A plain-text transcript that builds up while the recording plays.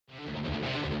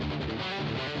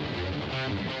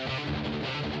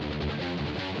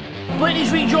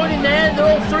Blaney's rejoining there, they're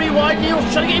all three wide. Neil's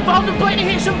trying to get involved and Blaney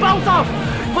hits them both off.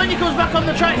 Blaney comes back on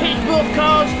the track, hits both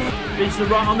cars. It's the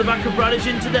right on the back of Bradders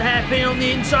into the hairpin on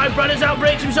the inside. Bradders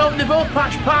outbreaks himself and they both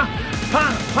pass,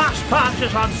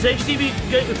 just hard to say.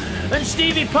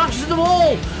 Stevie passes them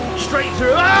all straight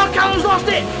through. Oh, Callum's lost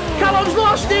it! Callum's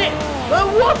lost it!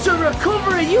 Oh, what a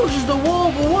recovery! He uses the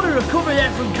wall, but what a recovery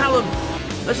there from Callum.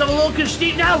 Let's have a look at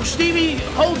Steve now. Stevie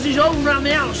holds his own around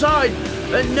the outside.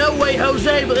 And no way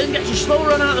Jose, but then gets a slow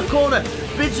run out of the corner.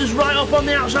 Bids us right up on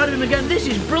the outside of him again. This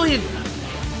is brilliant.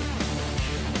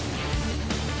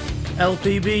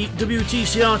 LPB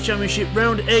WTCR Championship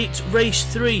Round 8 Race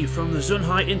 3 from the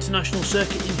Zunhai International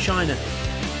Circuit in China.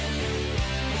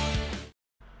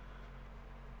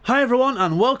 Hi everyone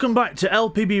and welcome back to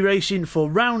LPB Racing for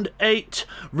Round 8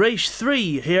 Race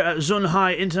 3 here at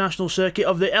Zunhai International Circuit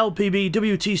of the LPB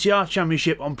WTCR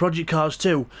Championship on Project Cars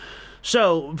 2.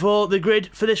 So, for the grid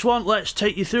for this one, let's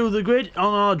take you through the grid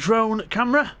on our drone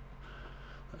camera.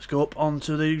 Let's go up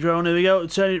onto the drone, here we go,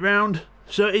 turn it round.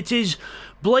 So it is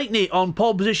Blakeney on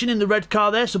pole position in the red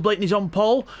car there, so Blakeney's on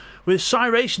pole, with Cy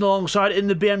Racing alongside it in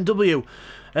the BMW.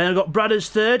 And I've got Bradders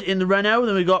third in the Renault,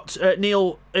 then we've got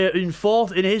Neil in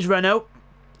fourth in his Renault.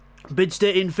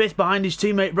 Bidster in fifth behind his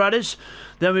teammate Bradders.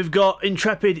 Then we've got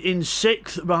Intrepid in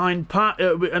sixth behind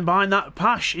and behind that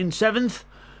Pash in seventh.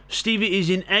 Stevie is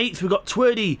in 8th, we've got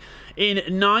Twerdy in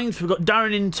 9th, we've got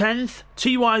Darren in 10th,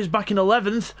 TY is back in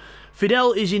 11th,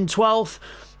 Fidel is in 12th,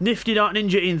 Nifty Dark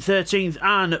Ninja in 13th,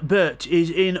 and Bert is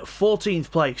in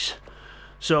 14th place.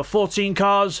 So 14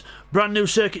 cars, brand new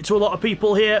circuit to a lot of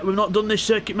people here. We've not done this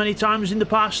circuit many times in the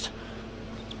past.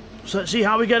 So let's see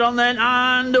how we get on then,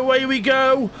 and away we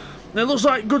go. It looks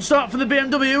like a good start for the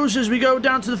BMWs as we go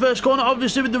down to the first corner,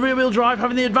 obviously with the rear wheel drive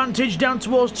having the advantage down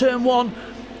towards turn 1.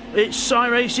 It's Cy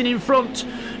Racing in front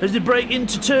as they break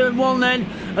into turn 1 then.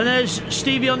 And there's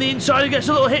Stevie on the inside who gets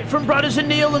a little hit from Bradders and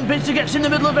Neil, and Bidster gets in the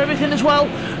middle of everything as well.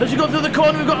 As you go through the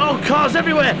corner, we've got cars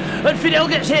everywhere. And Fidel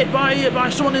gets hit by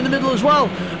someone in the middle as well.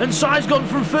 And Cy's gone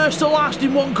from first to last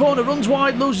in one corner, runs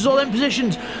wide, loses all them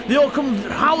positions. They all come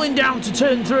howling down to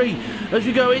turn 3 as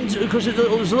we go into, because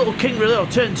there's a little kink really, or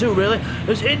turn 2 really.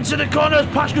 As into the corner, as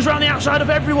Pash goes around the outside of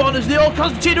everyone, as they all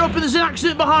concentrate up and there's an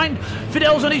accident behind.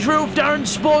 Fidel's on his roof, Darren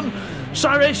spun.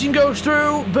 Cy Racing goes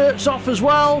through, Bert's off as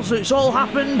well, so it's all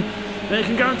happened. And I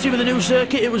can guarantee with the new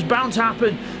circuit it was bound to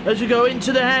happen. As we go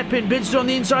into the hairpin, Bidster on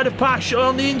the inside of Pash,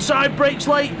 on the inside, breaks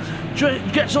late,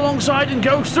 gets alongside and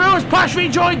goes through as Pash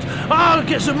rejoins.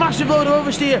 Gets a massive load of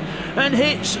oversteer and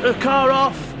hits a car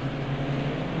off.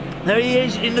 There he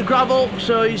is in the gravel,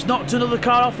 so he's knocked another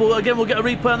car off. Well, again, we'll get a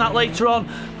replay on that later on.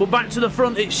 But back to the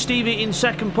front, it's Stevie in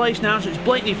second place now, so it's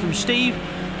Blakeney from Steve.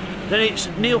 Then it's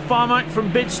Neil Farmack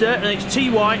from Bidster, and it's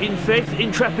TY in 5th,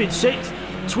 Intrepid 6th.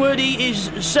 Twerdy is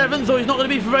 7th, though he's not going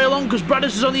to be for very long because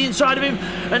Bradders is on the inside of him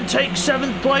and takes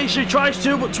 7th place. So he tries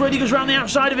to, but Twerdy goes around the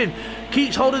outside of him.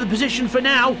 Keeps hold of the position for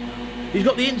now. He's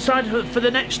got the inside for the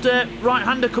next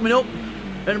right-hander coming up.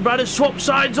 And Bradders swaps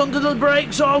sides under the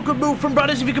brakes. Oh, good move from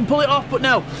Bradders if he can pull it off, but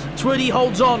no. Twerdy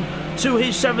holds on to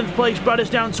his 7th place, Bradders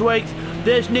down to 8th.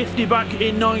 There's Nifty back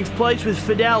in 9th place with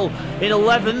Fidel in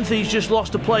 11th. He's just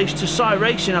lost a place to Cy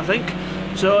Racing, I think.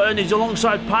 So, and he's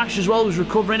alongside Pash as well, who's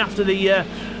recovering after the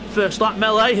first lap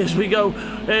melee as we go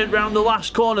round the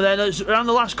last corner then. Around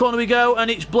the last corner we go, and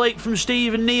it's Blake from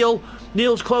Steve and Neil.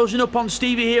 Neil's closing up on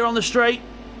Stevie here on the straight.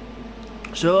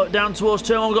 So down towards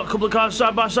turn 1, we've got a couple of cars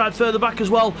side by side further back as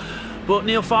well. But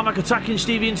Neil Farmack attacking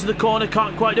Stevie into the corner,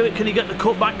 can't quite do it. Can he get the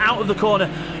cut back out of the corner?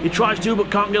 He tries to, but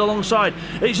can't get alongside.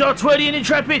 It's Twerdy and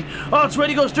Intrepid.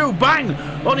 Twerdy goes through, bang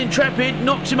on Intrepid,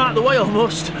 knocks him out of the way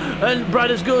almost. And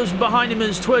Bradders goes behind him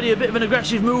as Twerdy, a bit of an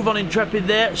aggressive move on Intrepid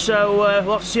there. So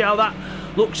we'll have to see how that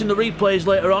looks in the replays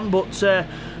later on. But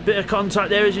bit of contact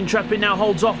there as Intrepid now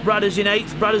holds off Bradders in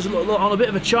 8th. Bradders on a bit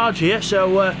of a charge here,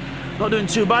 so not doing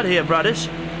too bad here, Bradders.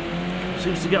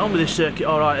 Seems to get on with this circuit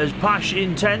alright. As Pash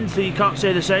in 10th, he can't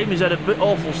say the same. He's had a bit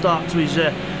awful start to his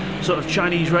sort of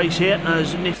Chinese race here,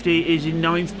 as Nifty is in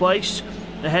 9th place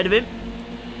ahead of him.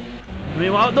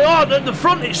 Meanwhile, the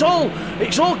front, it's all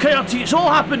chaotic, it's all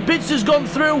happened. Bidster's gone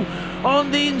through on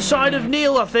the inside of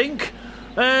Neil, I think,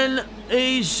 and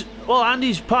he's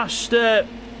passed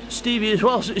Stevie as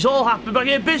well, so it's all happened back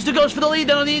here. Bidster goes for the lead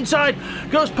down on the inside,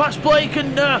 goes past Blake,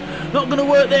 and not going to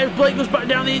work there. Blake goes back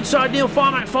down the inside. Neil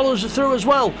Farmack follows through as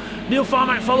well. Neil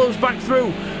Farmack follows back through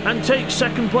and takes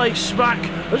 2nd place back.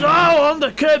 On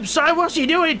the curbside, what's he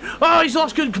doing? He's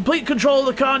lost complete control of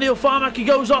the car, Neil Farmack. He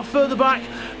goes off further back.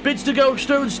 Bidster goes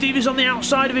through, and Stevie's on the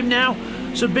outside of him now.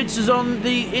 So Bidster's on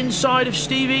the inside of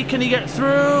Stevie. Can he get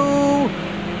through?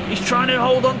 He's trying to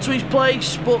hold on to his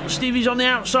place, but Stevie's on the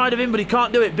outside of him, but he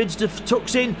can't do it. Bidster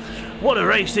tucks in. What a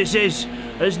race this is.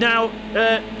 As now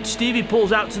Stevie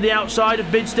pulls out to the outside of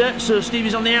Bidster, so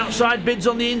Stevie's on the outside, Bid's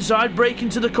on the inside, break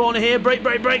into the corner here, break,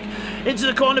 into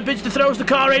the corner. Bidster throws the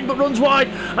car in but runs wide,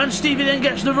 and Stevie then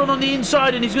gets the run on the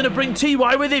inside, and he's going to bring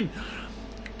TY with him.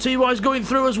 TY's going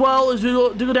through as well as we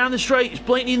go down the straight. It's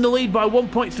blatantly in the lead by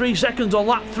 1.3 seconds on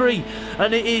lap 3,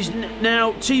 and it is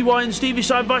now TY and Stevie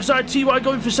side by side. TY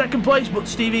going for second place, but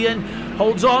Stevie then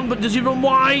holds on, but does he run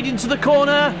wide into the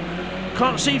corner?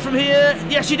 Can't see from here.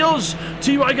 Yes, he does.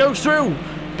 TY goes through.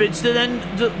 Bidster then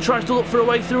tries to look for a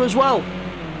way through as well.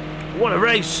 What a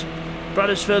race.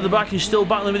 Bradders further back. He's still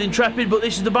battling with Intrepid, but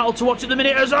this is the battle to watch at the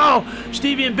minute as well.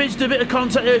 Stevie and Bidster, a bit of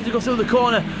contact there as they go through the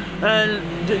corner,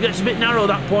 and it gets a bit narrow at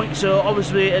that point, so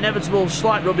obviously inevitable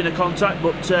slight rubbing of contact,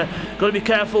 but got to be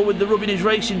careful with the rubbing is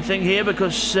racing thing here,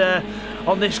 because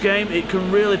on this game it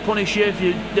can really punish you if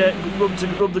you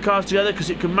rub the cars together, because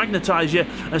it can magnetise you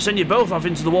and send you both off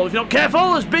into the wall if you're not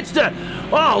careful. As Bidster,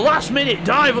 oh, last minute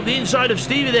dive up the inside of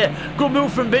Stevie there. Good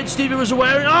move from Bid. Stevie was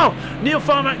aware, and oh, Neil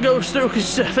Farmack goes through,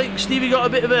 because I think Stevie got a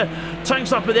bit of a tank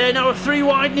slapper there. Now a 3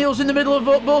 wide. Neil's in the middle of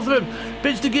both of them.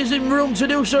 Bidster gives him room to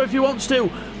do so if he wants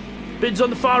to. Bid's on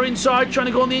the far inside, trying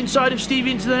to go on the inside of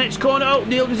Stevie into the next corner. Oh,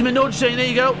 Neil gives him a nudge, saying, there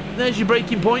you go, there's your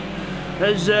braking point.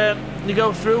 As they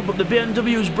go through, but the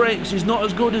BMW's brakes is not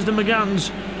as good as the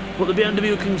Megane's, but the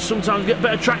BMW can sometimes get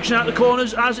better traction out the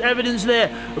corners, as evidence there.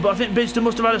 But I think Bidster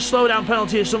must have had a slowdown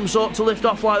penalty of some sort to lift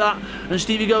off like that, and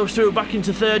Stevie goes through back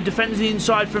into third, defends the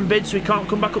inside from Bid, so he can't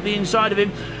come back up the inside of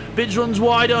him. Bids runs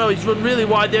wide. Oh, he's run really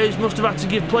wide there. He must have had to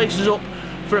give places up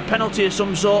for a penalty of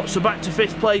some sort, so back to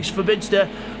 5th place for Bidster,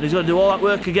 and he's got to do all that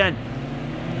work again.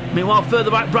 Meanwhile, further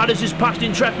back, Bradders has passed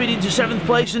Intrepid into 7th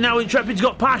place, and now Intrepid's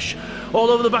got Pash all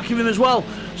over the back of him as well.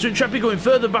 So Intrepid going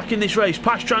further back in this race.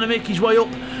 Pash trying to make his way up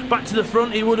back to the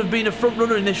front. He would have been a front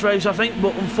runner in this race, I think,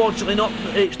 but unfortunately not.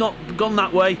 It's not gone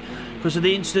that way because of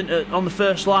the incident on the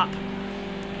first lap.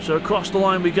 So across the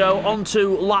line we go, on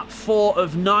to lap 4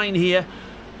 of 9 here.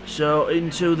 So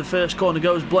into the first corner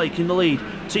goes Blake in the lead.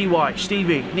 TY,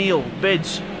 Stevie, Neil,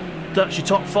 Bids. That's your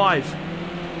top 5.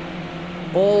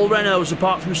 All Renaults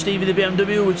apart from Stevie the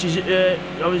BMW, which is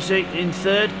obviously in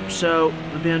 3rd. So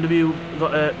the BMW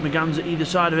got Megane's at either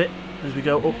side of it as we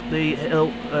go up the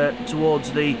hill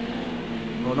towards the,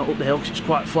 well, not up the hill because it's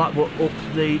quite flat, but up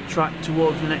the track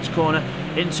towards the next corner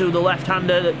into the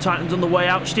left-hander that tightens on the way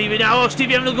out. Stevie now, oh,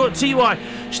 Stevie having a go at TY.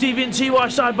 Stevie and TY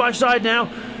side by side now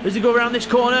as they go around this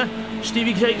corner.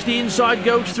 Stevie takes the inside,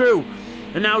 goes through,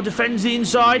 and now defends the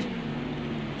inside.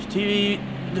 Stevie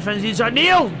defends the inside.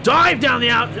 Neil dive down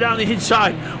the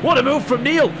inside. What a move from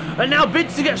Neil! And now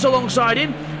Bidster gets alongside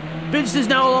him. Bidster's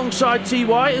now alongside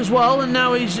TY as well, and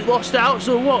now he's lost out.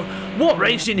 So what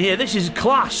racing here? This is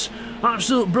class.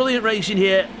 Absolute brilliant racing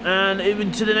here, and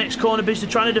even to the next corner. Bidster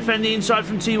trying to defend the inside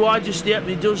from TY. Just yep,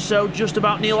 he does so. Just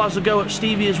about. Neil has a go at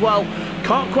Stevie as well.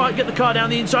 Can't quite get the car down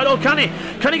the inside. Oh, can he?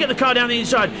 Can he get the car down the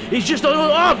inside? He's just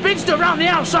oh, Bidster around the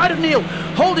outside of Neil,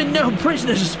 holding no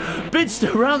prisoners.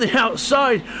 Bidster around the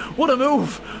outside. What a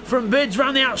move from Bids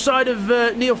around the outside of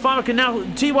Neil Farmack, and now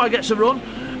TY gets a run.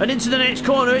 And into the next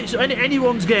corner, it's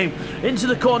anyone's game. Into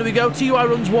the corner we go. TY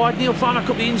runs wide. Neil Farmack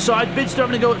up the inside. Bidster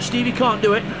having a go at Stevie. Can't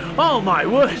do it. Oh my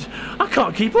word! I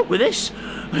can't keep up with this.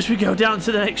 As we go down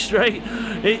to the next straight,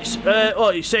 it's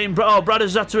it's saying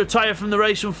Bradders had to retire from the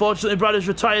race. Unfortunately, Bradders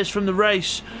retires from the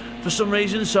race for some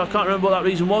reason. So I can't remember what that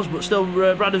reason was, but still,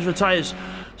 Bradders retires.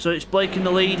 So it's Blake in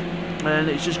the lead, and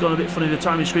it's just gone a bit funny the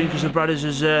timing screen because of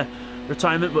Bradders'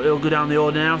 retirement, but he'll go down the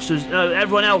order now. So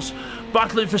everyone else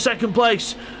battling for second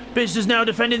place. Bidster's now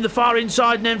defending the far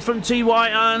inside, and then from TY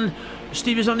and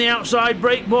Stevie's on the outside.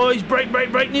 Break, boys, break.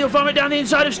 Neil Farmack down the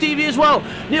inside of Stevie as well.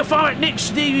 Neil Farmack nicks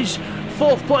Stevie's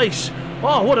 4th place.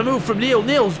 Oh, what a move from Neil.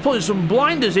 Neil's pulling some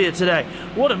blinders here today.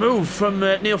 What a move from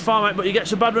Neil Farmack, but he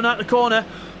gets a bad run out the corner.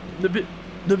 The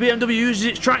BMW uses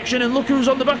its traction, and look who's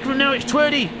on the back of him now. It's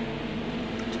Twerdy.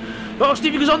 Oh,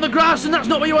 Stevie goes on the grass, and that's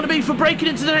not where you want to be for breaking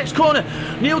into the next corner.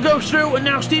 Neil goes through, and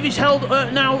now Stevie's held,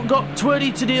 now got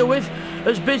Twerdy to deal with,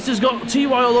 as Bidster's got TY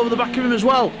all over the back of him as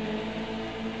well.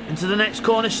 Into the next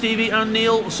corner, Stevie and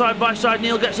Neil side by side.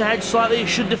 Neil gets ahead slightly, he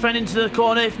should defend into the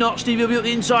corner. If not, Stevie will be up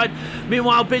the inside.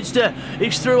 Meanwhile, Bidster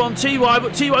is through on TY,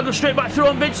 but TY goes straight back through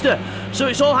on Bidster. So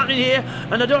it's all happening here,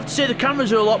 and I do have to say the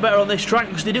cameras are a lot better on this track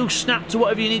because they do snap to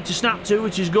whatever you need to snap to,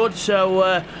 which is good.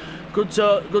 So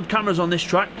good cameras on this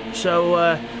track. So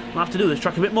I'll have to do this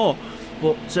track a bit more.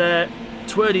 But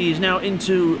Twerdy is now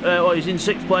into, he's in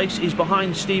 6th place. He's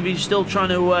behind Stevie, he's still trying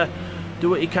to do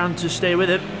what he can to stay with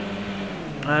him.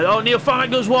 Neil Farmack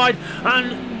goes wide,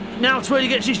 and Now Twirly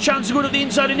gets his chance to go up the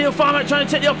inside of Neil Farmack, trying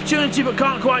to take the opportunity, but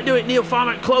can't quite do it. Neil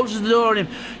Farmack closes the door on him,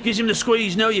 gives him the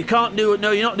squeeze. No, you can't do it.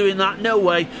 No, you're not doing that. No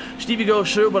way. Stevie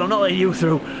goes through, but I'm not letting you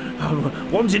through.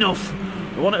 One's enough.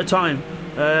 One at a time.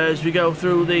 As we go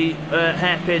through the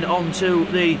hairpin onto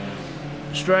the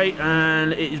straight,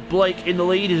 and it is Blake in the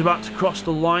lead. He's about to cross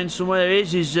the line somewhere. There he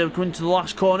is. He's coming to the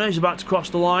last corner. He's about to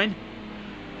cross the line.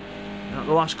 At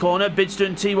the last corner, Bidster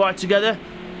and TY together.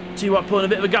 TY pulling a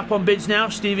bit of a gap on Bids now.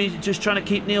 Stevie just trying to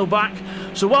keep Neil back.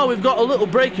 So while we've got a little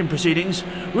break in proceedings,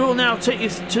 we will now take you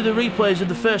to the replays of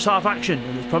the first half action.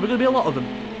 And there's probably going to be a lot of them.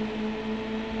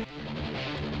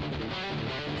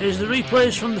 Here's the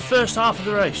replays from the first half of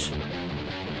the race.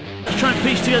 Let's try and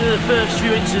piece together the first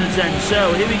few incidents then.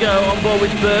 So here we go, on board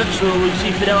with Bert. So we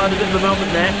see Fidel had a bit of a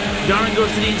moment there. Darren goes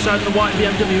to the inside of the white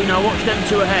BMW. Now watch them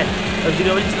two ahead as we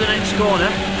go into the next corner.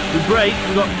 We brake,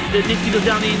 we've got Nifty goes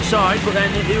down the inside, but then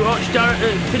you watch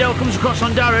Fidel comes across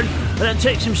on Darren and then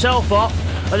takes himself off,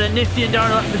 and then Nifty and Darren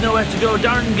are left with nowhere to go.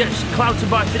 Darren gets clouted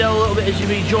by Fidel a little bit as he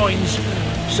rejoins.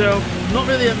 So not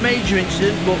really a major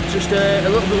incident, but just a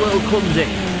little clumsy.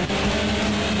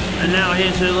 And now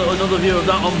here's another view of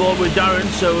that on board with Darren.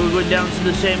 So we're going down to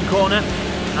the same corner,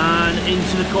 and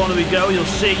into the corner we go. You'll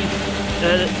see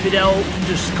that Fidel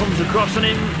just comes across on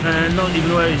him, and not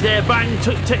even aware he's there. Bang,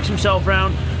 takes himself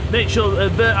round. Make sure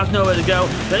Bert has nowhere to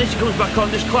go. Then as he comes back on,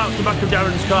 just clouts the back of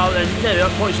Darren's car, and there we are,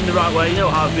 points in the right way,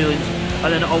 no hard feelings,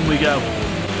 and then on we go.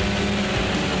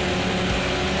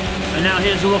 And now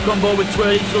here's a look on board with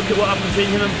Twirly to look at what happens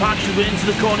between him and Pash. We're into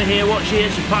the corner here, watch here,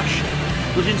 so Pash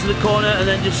goes into the corner and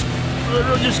then just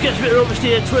gets a bit rubbish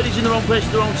here. Twirly's in the wrong place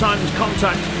at the wrong time, there's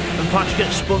contact, and Pash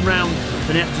gets spun round,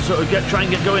 and they have to sort of try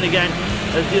and get going again.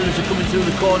 As the others are coming through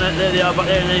the corner, there they are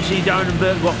back there, and then you see Darren and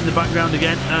Bert go off in the background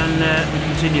again, and we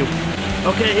continue.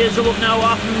 Okay, here's a look now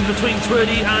what happened between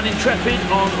Twirly and Intrepid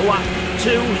on lap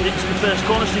 2 into the first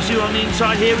corner. So you see on the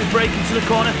inside here, we break into the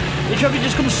corner. Intrepid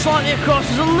just comes slightly across,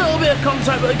 there's a little bit of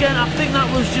contact, but again, I think that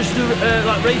was just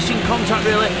like racing contact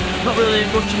really, not really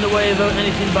much in the way of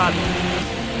anything bad.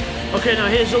 Okay,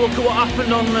 now here's a look at what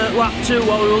happened on lap 2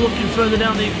 while we were looking further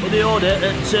down the order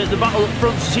at the battle up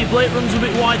front. So see Blake runs a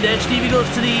bit wide there, Stevie goes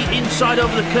to the inside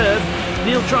over the curb,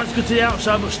 Neil tries to go to the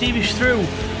outside, but Stevie's through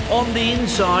on the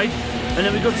inside, and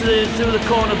then we go through the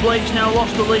corner. Blake's now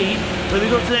lost the lead. Then we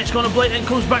go to the next corner, Blake then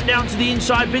comes back down to the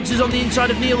inside. Bids is on the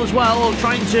inside of Neil as well, or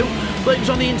trying to. Blake's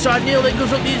on the inside, Neil then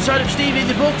goes up the inside of Stevie,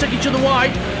 they both take each other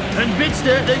wide, and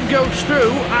Bidster then goes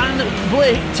through, and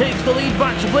Blake takes the lead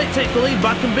back. So Blake takes the lead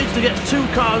back, and Bidster gets 2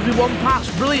 cars with 1 pass.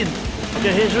 Brilliant.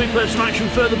 Okay, here's a replay of some action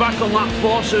further back on lap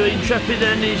 4. So Intrepid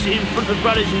then is in front of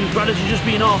Bradders, and Bradders has just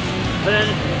been off. And then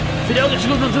Fidel gets a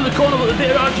good run through the corner, but a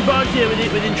bit of argy-bargy here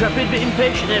with Intrepid. A bit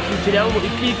impatient there from Fidel, but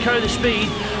he can carry the speed.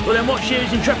 But then watch here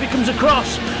as Intrepid comes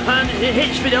across, and it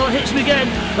hits Fidel, hits him again,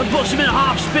 and puts him in a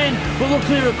half spin. But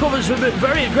luckily he recovers, so a bit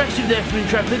very aggressive there from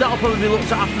Intrepid. That'll probably be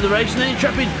looked at after the race. And then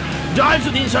Intrepid dives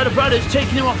at the inside of Bradders,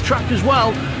 taking him off track as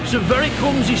well. So very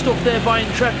clumsy stuff there by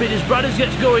Intrepid. As Bradders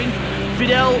gets going,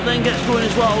 Fidel then gets going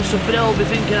as well. So Fidel will be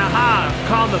thinking, aha,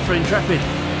 karma for Intrepid.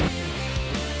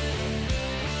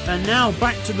 And now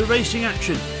back to the racing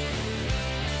action.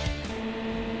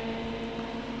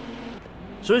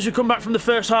 So as we come back from the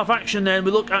first half action then,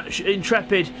 we look at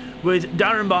Intrepid with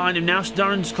Darren behind him now. So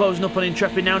Darren's closing up on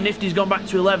Intrepid now. Nifty's gone back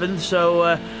to 11th, so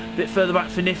a bit further back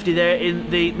for Nifty there in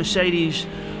the Mercedes.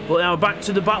 But now back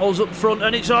to the battles up front,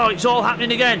 and it's all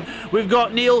happening again. We've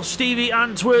got Neil, Stevie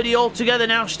and Twirly all together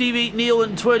now. Stevie, Neil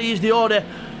and Twirly is the order.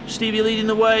 Stevie leading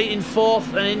the way in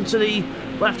 4th, and into the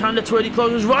left-hander. Twirly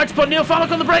closes right spot. Neil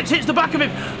Farmack on the brakes, hits the back of him.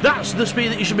 That's the speed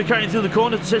that you should be carrying through the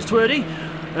corner, says Twirly.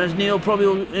 As Neil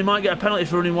he might get a penalty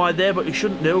for running wide there, but he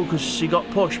shouldn't do because he got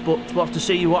pushed. But we'll have to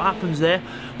see what happens there.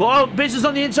 But Bidster's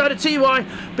on the inside of TY.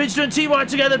 Bidster and TY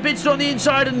together. Bidster on the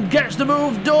inside and gets the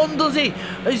move done, does he?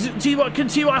 Can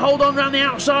TY hold on around the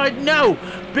outside? No.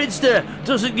 Bidster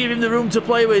doesn't give him the room to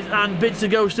play with, and Bidster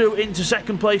goes through into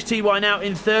 2nd place. TY now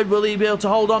in 3rd. Will he be able to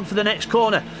hold on for the next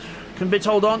corner? Can Bids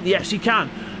hold on? Yes, he can.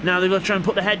 Now they're going to try and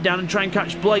put the head down and try and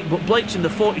catch Blake, but Blake's in the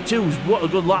 42s. What a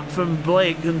good lap from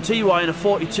Blake, and TY in a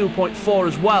 42.4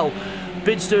 as well.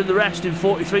 Bidster and the rest in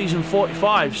 43s and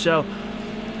 45s. So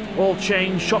all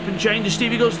change, chop and change as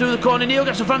Stevie goes through the corner. Neil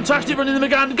gets a fantastic run in the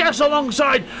McGann, gets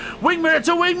alongside, wing mirror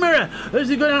to wing mirror as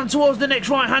they go down towards the next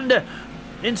right-hander.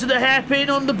 Into the hairpin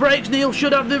on the brakes. Neil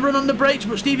should have the run on the brakes,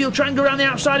 but Stevie will try and go around the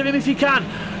outside of him if he can.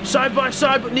 Side by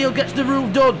side, but Neil gets the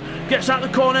move done. gets out the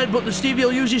corner, but the Stevie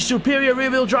will use his superior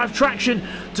rear-wheel drive traction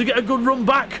to get a good run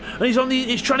back, and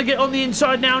he's trying to get on the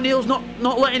inside now. Neil's not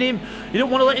letting him. You don't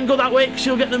want to let him go that way because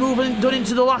he'll get the move done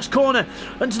into the last corner.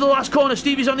 Into the last corner,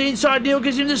 Stevie's on the inside. Neil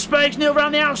gives him the space. Neil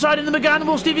round the outside in the McGann.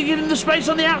 Will Stevie give him the space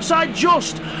on the outside?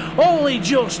 Just, only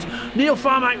just. Neil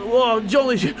Farmack,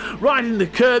 only riding the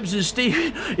curbs, and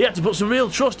Stevie, he had to put some real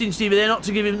trust in Stevie there, not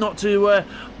to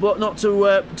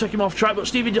take him off track. But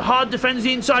Stevie hard defends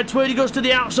the inside. Twirdy goes to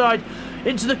the outside.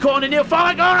 Into the corner, Neil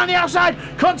Farmack going on the outside.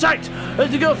 Contact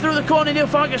as they go through the corner. Neil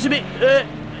Farmack gets a bit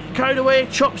carried away,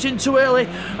 chops in too early,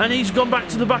 and he's gone back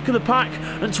to the back of the pack.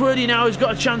 And Twirdy now has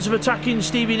got a chance of attacking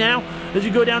Stevie now as we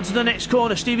go down to the next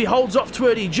corner. Stevie holds off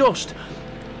Twirdy just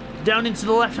down into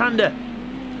the left-hander.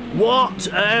 What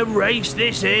a race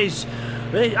this is!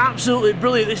 Absolutely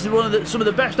brilliant. This is some of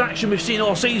the best action we've seen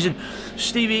all season.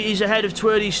 Stevie is ahead of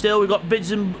Twirdy still. We've got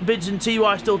Bids and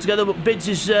TY still together, but Bids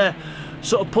is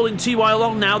sort of pulling TY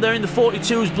along now. They're in the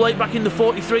 42s, Blake back in the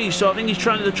 43s, so I think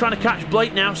they're trying to catch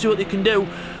Blake now, see what they can do.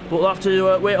 But we'll have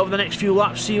to wait over the next few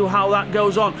laps, see how that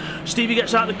goes on. Stevie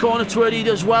gets out the corner, Twirdy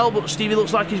does well, but Stevie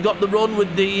looks like he's got the run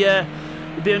with the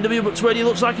BMW, but Twirdy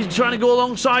looks like he's trying to go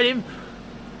alongside him.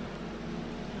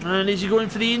 And is he going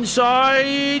for the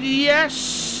inside?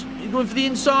 Yes! He's going for the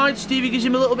inside. Stevie gives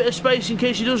him a little bit of space in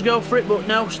case he does go for it, but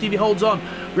no, Stevie holds on.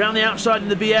 Round the outside in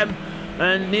the BM,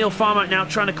 and Neil Farmack now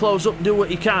trying to close up and do what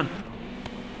he can.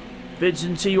 Bids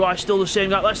and TY still the same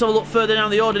guy. Let's have a look further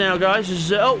down the order now,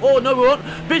 guys. Oh, no, we won't.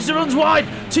 Bids runs wide.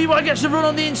 TY gets the run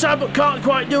on the inside, but can't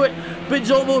quite do it.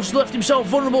 Bids almost left himself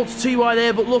vulnerable to TY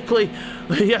there, but luckily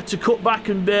he had to cut back,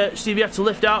 and Stevie had to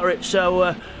lift out of it.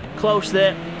 So close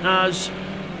there as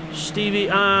Stevie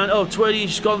and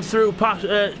Twirdy's gone through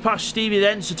past Stevie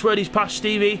then. So Twirdy's past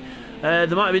Stevie. There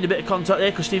might have been a bit of contact there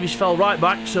because Stevie's fell right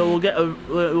back. So we'll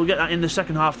get that in the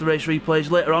second half of the race replays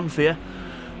later on for you.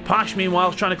 Pash, meanwhile,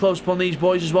 is trying to close upon these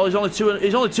boys as well. He's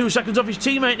only 2 seconds off his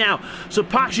teammate now. So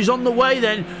Pash is on the way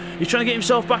then. He's trying to get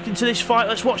himself back into this fight.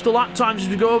 Let's watch the lap times as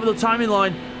we go over the timing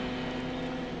line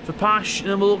for Pash. And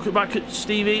then we'll look back at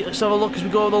Stevie. Let's have a look as we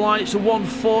go over the line. It's a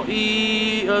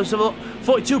 140,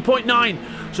 42.9.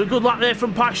 So a good lap there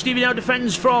from Pash. Stevie now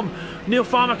defends from Neil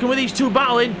Farmack, and with these two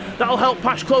battling, that'll help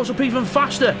Pash close up even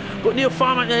faster. But Neil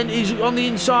Farmack then is on the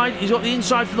inside. He's got the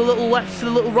inside for the little left, for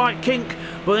the little right kink.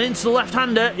 But then into the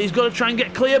left-hander, he's got to try and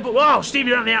get clear. But wow,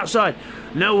 Stevie around the outside.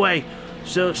 No way.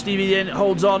 So Stevie then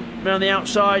holds on around the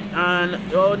outside, and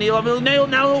Neil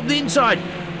now up the inside.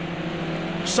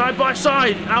 Side by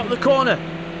side, out the corner.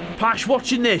 Pash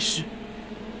watching this.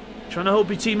 Trying to hope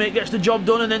his teammate gets the job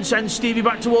done and then sends Stevie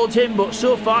back towards him. But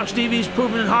so far, Stevie's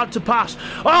proven hard to pass.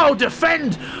 Oh,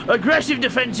 defend! Aggressive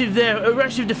defence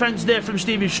there from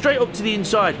Stevie, straight up to the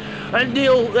inside. And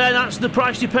Neil, that's the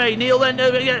price you pay. Neil then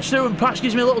gets through, and Pash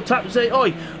gives me a little tap to say,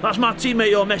 "Oi, that's my teammate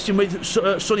you're messing with,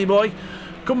 sonny boy.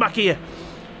 Come back here."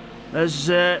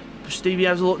 As Stevie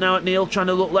has a look now at Neil, trying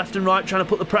to look left and right, trying to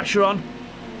put the pressure on.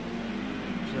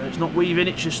 It's not weaving,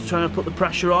 it's just trying to put the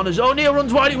pressure on. As Neil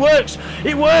runs wide, it works!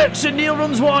 It works! And Neil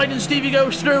runs wide and Stevie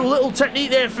goes through. Little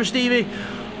technique there for Stevie,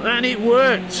 and it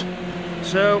worked.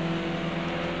 So,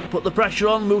 put the pressure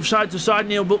on, move side to side.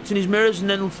 Neil looked in his mirrors and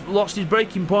then lost his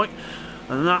braking point,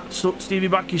 and that took Stevie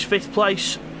back his 5th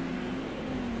place.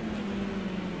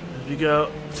 As we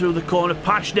go through the corner,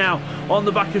 Pash now on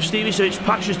the back of Stevie, so it's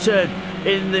Pash's turn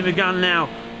in the McGann now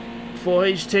for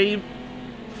his team.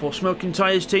 For Smoking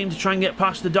Tyres team to try and get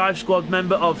past the dive squad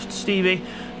member of Stevie,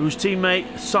 whose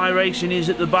teammate Cy Racing is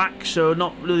at the back, so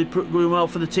not really going well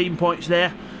for the team points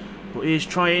there, but he is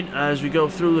trying as we go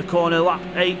through the corner. Lap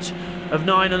 8 of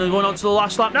 9, and they're going on to the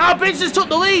last lap now. Bids has took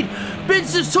the lead.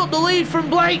 Bids has took the lead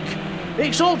from Blake.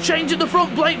 It's all changed at the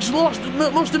front. Blake's must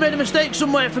have made a mistake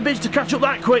somewhere for Bids to catch up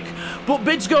that quick. But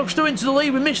Bids goes through into the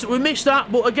lead. We missed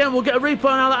that. But again, we'll get a replay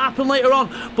on how that happened later on.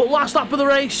 But last lap of the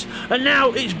race, and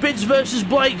now it's Bids versus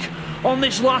Blake on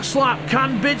this last lap.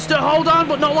 Can Bids to hold on?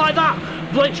 But not like that.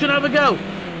 Blake's going to have a go.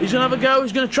 He's going to have a go.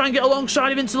 He's going to try and get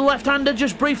alongside him into the left-hander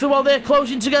just briefly while they're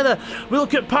closing together. We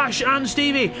look at Pash and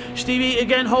Stevie. Stevie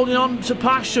again holding on to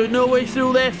Pash, so no way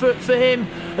through there for him.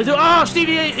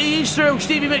 Stevie, he's through.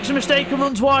 Stevie makes a mistake and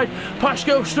runs wide. Pash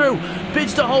goes through.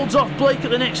 Bidster holds off Blake at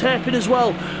the next hairpin as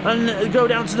well and go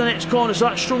down to the next corner, so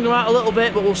that strung him out a little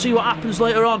bit, but we'll see what happens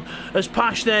later on as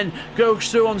Pash then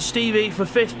goes through on Stevie for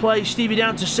 5th place. Stevie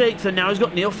down to 6th, and now he's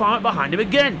got Neil Farmack behind him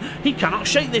again. He cannot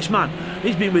shake this man.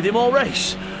 He's been with him all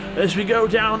race. As we go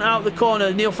down out the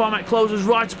corner, Neil Farmack closes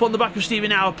right upon the back of Stevie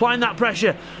now, applying that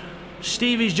pressure.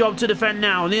 Stevie's job to defend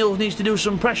now. Neil needs to do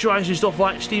some pressurising stuff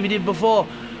like Stevie did before,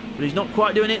 but he's not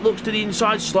quite doing it. Looks to the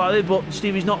inside slightly, but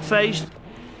Stevie's not phased.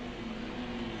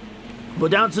 But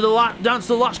down to the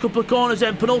last couple of corners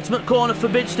then, penultimate corner for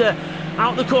Wtcr.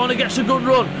 Out the corner, gets a good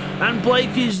run, and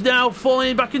Blake is now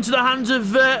falling back into the hands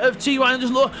of TY. And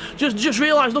just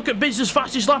realise, look at Wtcr's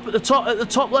fastest lap at the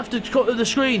top left of the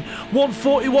screen,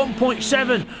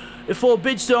 141.7. For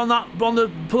Wtcr on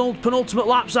the penultimate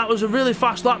laps. That was a really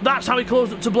fast lap. That's how he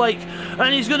closed up to Blake,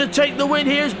 and he's going to take the win.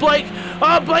 Here's Blake.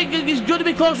 Oh, Blake is going to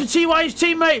be close to TY, his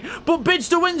teammate, but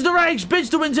Wtcr wins the race.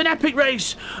 Wtcr wins an epic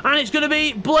race, and it's going to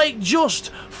be Blake just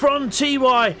from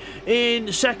TY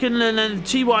in second, and then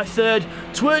TY third.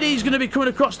 Twerdy's going to be coming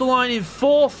across the line in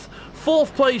fourth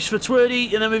place for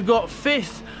Twerdy, and then we've got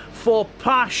fifth for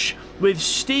Pash with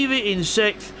Stevie in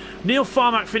sixth. Neil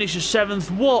Farmack finishes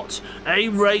 7th. What a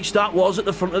race that was at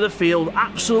the front of the field.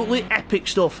 Absolutely epic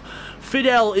stuff.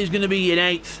 Fidel is going to be in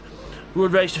 8th.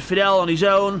 Good race to Fidel on his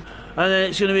own. And then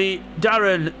it's going to be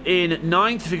Darren in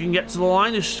 9th if he can get to the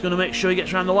line. Just going to make sure he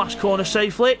gets around the last corner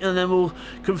safely. And then we'll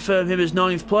confirm him as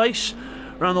 9th place.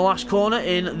 Around the last corner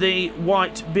in the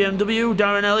white BMW.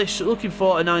 Darren Ellis looking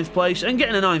for a 9th place and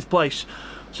getting a 9th place.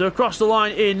 So across the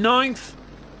line in 9th.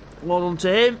 Well done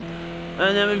to him.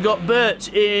 And then we've got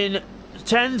Bert in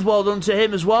 10th, well done to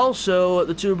him as well. So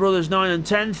the two brothers, 9 and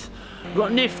 10th. We've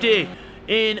got Nifty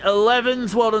in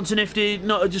 11th, well done to Nifty.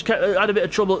 Had a bit of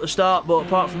trouble at the start, but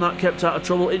apart from that, kept out of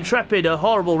trouble. Intrepid, a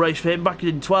horrible race for him, back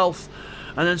in 12th.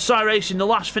 And then Cy Racing, the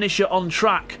last finisher on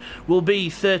track, will be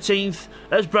 13th,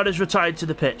 as Brad has retired to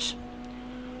the pits.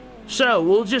 So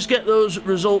we'll just get those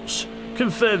results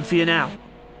confirmed for you now.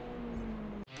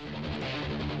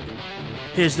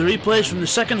 Here's the replays from the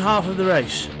second half of the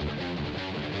race.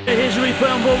 Here's the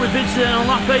replay on board with Wtcr on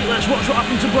lap 8. Let's watch what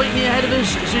happened to Blakeney ahead of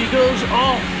us. So he goes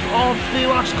off the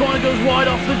last corner, goes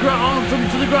wide off the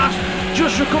onto the grass,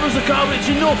 just recovers the car, but it's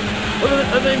enough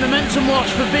of a momentum loss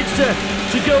for Wtcr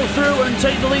to go through and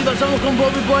take the lead. Let's have a look on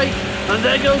board with Blake, and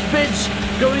there goes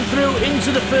Wtcr going through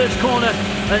into the first corner,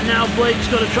 and now Blake's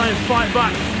got to try and fight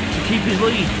back to keep his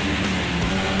lead.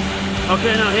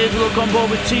 Okay, now here's a look on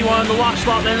board with TY on the last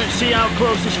lap then. Let's see how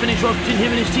close this finish was between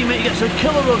him and his teammate. He gets a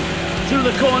killer run through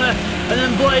the corner, and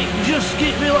then Blake just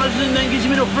realises and then gives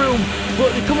him enough room.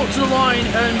 But they come up to the line,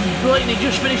 and Blakeney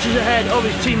just finishes ahead of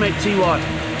his teammate TY.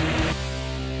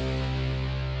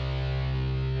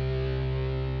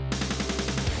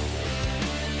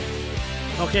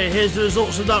 Okay, here's the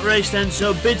results of that race then.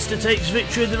 So Wtcr takes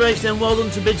victory in the race then. Well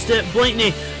done to Wtcr.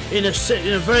 Blakeney in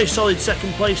a very solid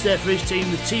second place there for his team,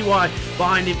 with TY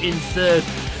behind him in third.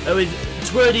 With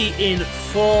Twerdy in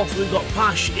fourth, we've got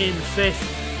Pash in fifth.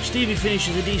 Stevie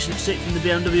finishes a decent sixth in the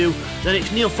BMW. Then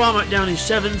it's Neil Farmack down in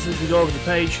seventh as we go over the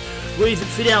page. With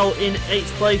Fidel in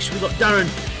 8th place, we've got Darren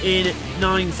in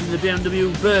 9th in the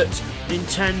BMW. Bert in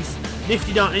 10th.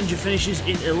 Nifty Dark Ninja finishes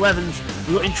in 11th.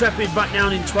 We've got Intrepid back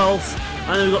down in 12th.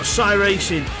 And then we've got Cy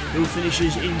Racing, who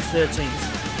finishes in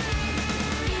 13th.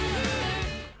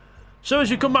 So as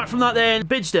we come back from that then,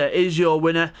 Wtcr is your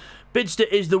winner. Wtcr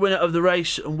is the winner of the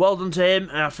race, and well done to him.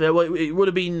 It would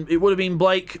have been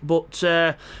Blake, but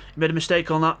he made a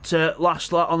mistake on that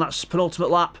last lap, on that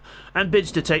penultimate lap, and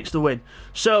Wtcr takes the win.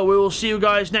 So we will see you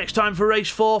guys next time for race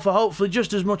 4 for hopefully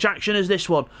just as much action as this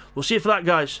one. We'll see you for that,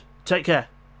 guys. Take care.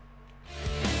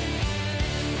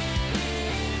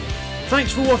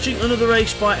 Thanks for watching another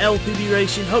race by LPB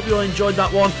Racing. Hope you all enjoyed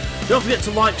that one. Don't forget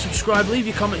to like, subscribe, leave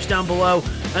your comments down below.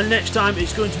 And next time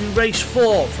it's going to be race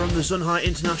 4 from the Zunhai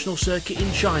International Circuit in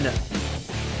China.